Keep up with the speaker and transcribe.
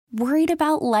Worried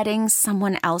about letting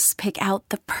someone else pick out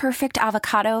the perfect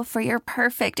avocado for your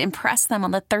perfect impress them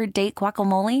on the third date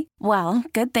guacamole? Well,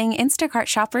 good thing Instacart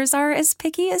shoppers are as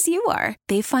picky as you are.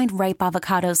 They find ripe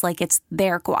avocados like it's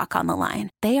their guac on the line.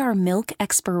 They are milk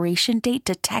expiration date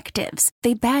detectives.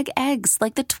 They bag eggs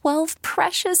like the 12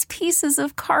 precious pieces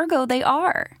of cargo they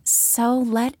are. So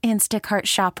let Instacart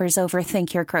shoppers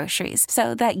overthink your groceries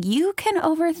so that you can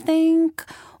overthink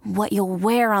what you'll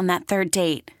wear on that third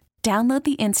date. Download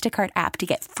the Instacart app to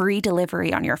get free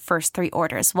delivery on your first 3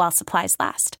 orders while supplies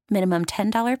last. Minimum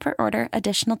 $10 per order.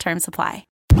 Additional terms apply.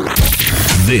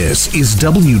 This is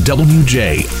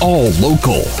WWJ All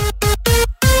Local.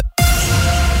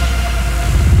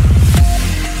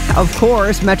 Of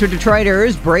course, Metro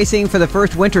Detroiters bracing for the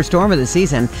first winter storm of the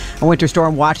season. A winter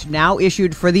storm watch now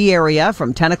issued for the area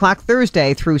from 10 o'clock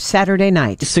Thursday through Saturday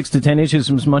night. 6 to 10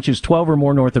 inches, as much as 12 or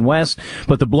more north and west.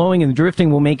 But the blowing and the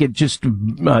drifting will make it just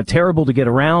terrible to get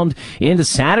around. Into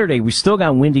Saturday, we still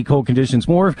got windy, cold conditions.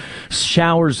 More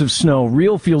showers of snow.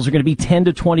 Real feels are going to be 10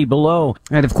 to 20 below.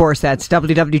 And of course, that's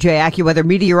WWJ AccuWeather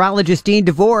meteorologist Dean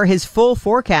DeVore. His full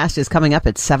forecast is coming up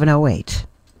at 7:08.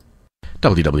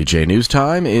 WWJ News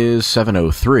Time is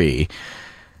 7:03.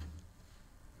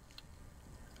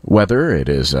 Weather, it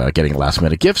is getting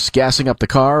last-minute gifts, gassing up the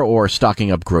car, or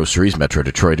stocking up groceries. Metro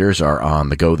Detroiters are on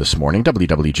the go this morning.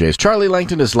 WWJ's Charlie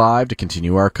Langton is live to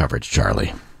continue our coverage.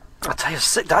 Charlie. I'll tell you,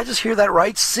 did I just hear that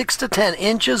right? 6 to 10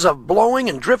 inches of blowing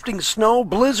and drifting snow,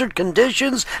 blizzard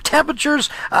conditions, temperatures,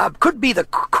 could be the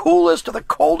coolest or the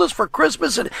coldest for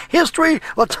Christmas in history.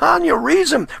 LaTanya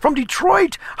Reason from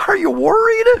Detroit, are you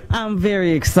worried? I'm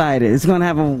very excited. It's going to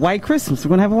have a white Christmas. We're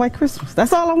going to have a white Christmas.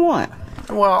 That's all I want.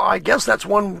 Well, I guess that's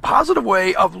one positive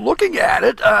way of looking at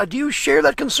it. Do you share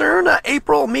that concern?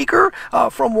 April Meeker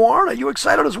from Warren, are you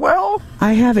excited as well?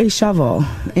 I have a shovel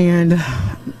and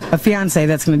a fiance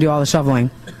that's going to do all the shoveling.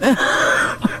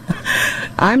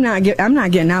 I'm not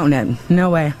getting out in it. No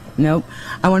way. Nope.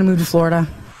 I want to move to Florida.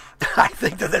 I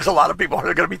think that there's a lot of people who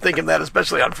are going to be thinking that,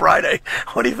 especially on Friday.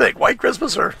 What do you think? White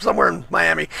Christmas or somewhere in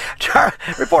Miami?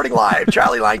 Reporting live,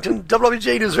 Charlie Langton,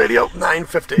 WWJ News Radio,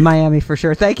 950. Miami for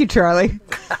sure. Thank you, Charlie.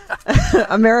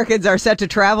 Americans are set to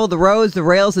travel the roads, the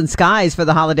rails, and skies for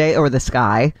the holiday, or the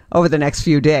sky, over the next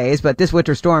few days. But this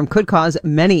winter storm could cause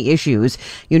many issues.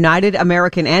 United,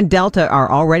 American, and Delta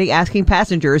are already asking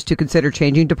passengers to consider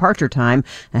changing departure time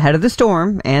ahead of the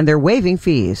storm, and they're waiving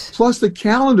fees. Plus, the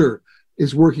calendar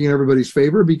is working in everybody's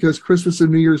favor because Christmas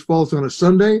and New Year's falls on a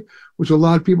Sunday, which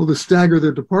allowed people to stagger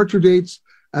their departure dates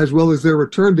as well as their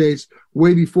return dates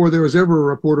way before there was ever a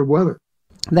report of weather.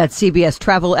 That's CBS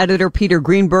travel editor Peter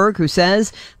Greenberg, who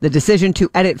says the decision to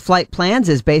edit flight plans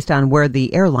is based on where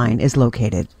the airline is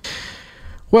located.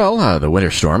 Well, the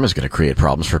winter storm is going to create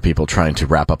problems for people trying to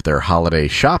wrap up their holiday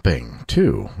shopping,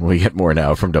 too. We get more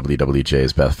now from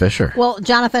WWJ's Beth Fisher. Well,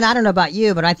 Jonathan, I don't know about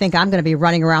you, but I think I'm going to be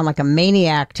running around like a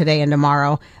maniac today and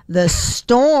tomorrow. The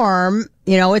storm,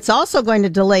 it's also going to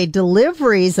delay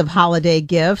deliveries of holiday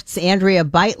gifts. Andrea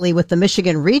Bitely with the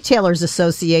Michigan Retailers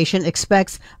Association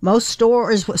expects most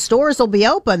stores will be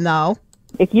open, though.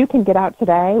 If you can get out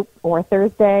today or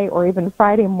Thursday or even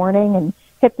Friday morning and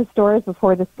hit the stores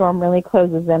before the storm really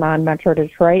closes in on Metro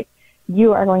Detroit,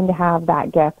 you are going to have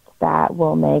that gift that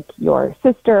will make your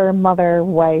sister, mother,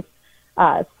 wife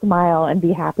smile and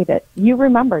be happy that you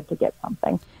remembered to get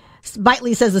something.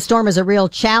 Bitely says the storm is a real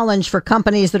challenge for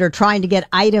companies that are trying to get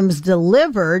items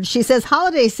delivered. She says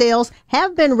holiday sales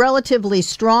have been relatively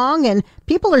strong and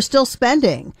people are still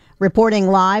spending. Reporting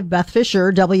live, Beth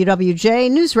Fisher, WWJ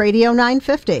News Radio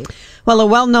 950. Well, a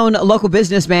well-known local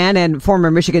businessman and former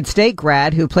Michigan State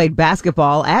grad who played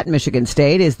basketball at Michigan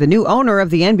State is the new owner of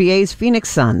the NBA's Phoenix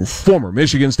Suns. Former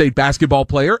Michigan State basketball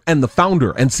player and the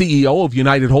founder and CEO of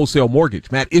United Wholesale Mortgage,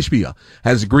 Matt Ishbia,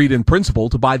 has agreed in principle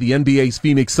to buy the NBA's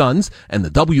Phoenix Suns and the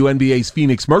WNBA's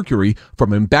Phoenix Mercury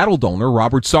from embattled owner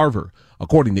Robert Sarver.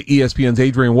 According to ESPN's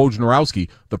Adrian Wojnarowski,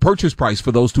 the purchase price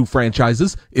for those two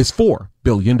franchises is $4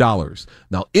 billion.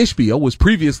 Now, Ishbia was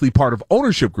previously part of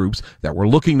ownership groups that were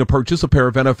looking to purchase a pair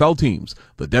of NFL teams,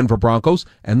 the Denver Broncos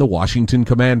and the Washington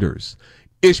Commanders.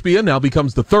 Ishbia now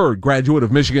becomes the third graduate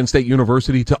of Michigan State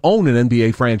University to own an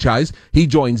NBA franchise. He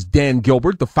joins Dan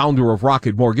Gilbert, the founder of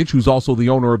Rocket Mortgage, who's also the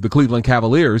owner of the Cleveland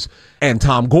Cavaliers, and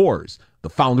Tom Gores,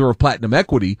 the founder of Platinum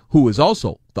Equity, who is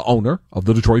also the owner of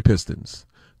the Detroit Pistons.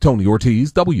 Tony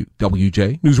Ortiz,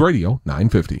 WWJ News Radio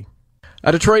 950.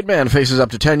 A Detroit man faces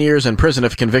up to 10 years in prison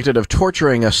if convicted of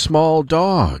torturing a small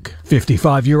dog.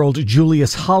 55-year-old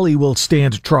Julius Holly will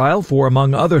stand trial for,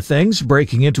 among other things,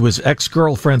 breaking into his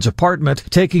ex-girlfriend's apartment,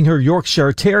 taking her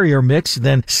Yorkshire Terrier mix,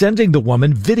 then sending the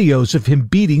woman videos of him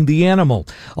beating the animal.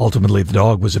 Ultimately, the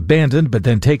dog was abandoned, but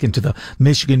then taken to the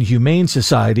Michigan Humane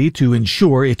Society to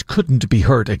ensure it couldn't be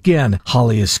hurt again.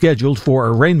 Holly is scheduled for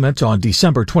arraignment on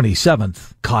December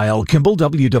 27th. Kyle Kimball,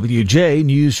 WWJ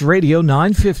News Radio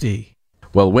 950.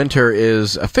 Well, winter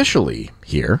is officially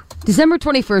here. December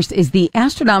 21st is the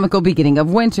astronomical beginning of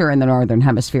winter in the Northern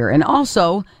Hemisphere and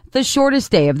also the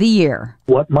shortest day of the year.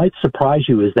 What might surprise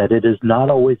you is that it is not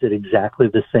always at exactly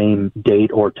the same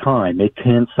date or time. It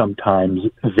can sometimes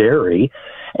vary.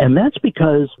 And that's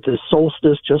because the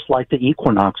solstice, just like the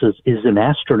equinoxes, is an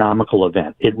astronomical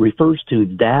event. It refers to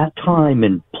that time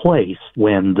and place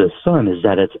when the sun is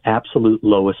at its absolute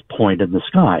lowest point in the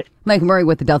sky. Mike Murray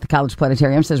with the Delta College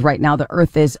Planetarium says right now the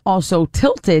Earth is also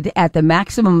tilted at the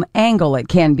maximum angle it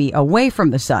can be away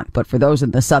from the sun. But for those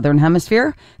in the Southern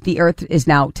Hemisphere, the Earth is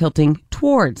now tilting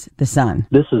towards the sun.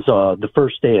 This is the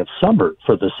first day of summer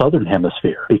for the Southern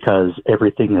Hemisphere because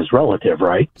everything is relative,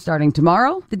 right? Starting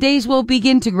tomorrow, the days will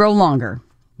begin to grow longer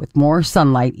with more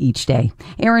sunlight each day.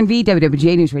 Aaron V.,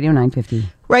 WWJ News Radio 950.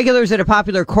 Regulars at a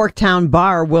popular Corktown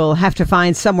bar will have to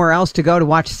find somewhere else to go to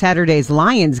watch Saturday's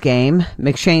Lions game.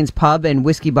 McShane's Pub and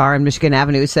Whiskey Bar in Michigan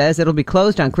Avenue says it'll be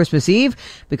closed on Christmas Eve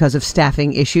because of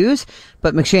staffing issues.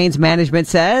 But McShane's management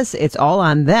says it's all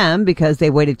on them because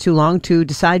they waited too long to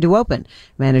decide to open.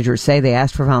 Managers say they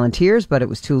asked for volunteers, but it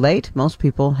was too late. Most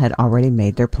people had already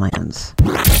made their plans.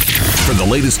 For the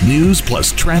latest news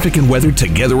plus traffic and weather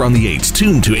together on the 8s,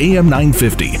 tune to AM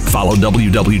 950. Follow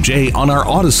WWJ on our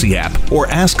Odyssey app or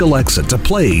ask Alexa to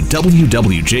play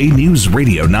WWJ News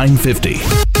Radio 950.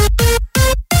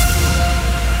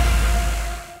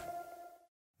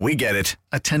 We get it.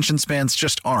 Attention spans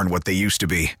just aren't what they used to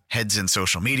be. Heads in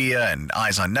social media and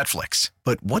eyes on Netflix.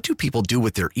 But what do people do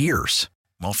with their ears?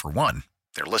 Well, for one,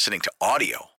 they're listening to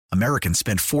audio. Americans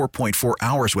spend 4.4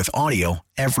 hours with audio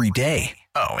every day.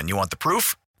 Oh, and you want the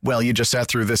proof? Well, you just sat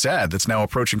through this ad that's now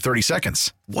approaching 30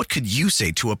 seconds. What could you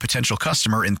say to a potential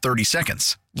customer in 30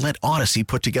 seconds? Let Odyssey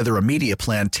put together a media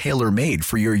plan tailor-made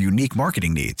for your unique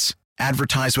marketing needs.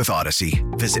 Advertise with Odyssey.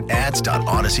 Visit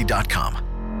ads.odyssey.com.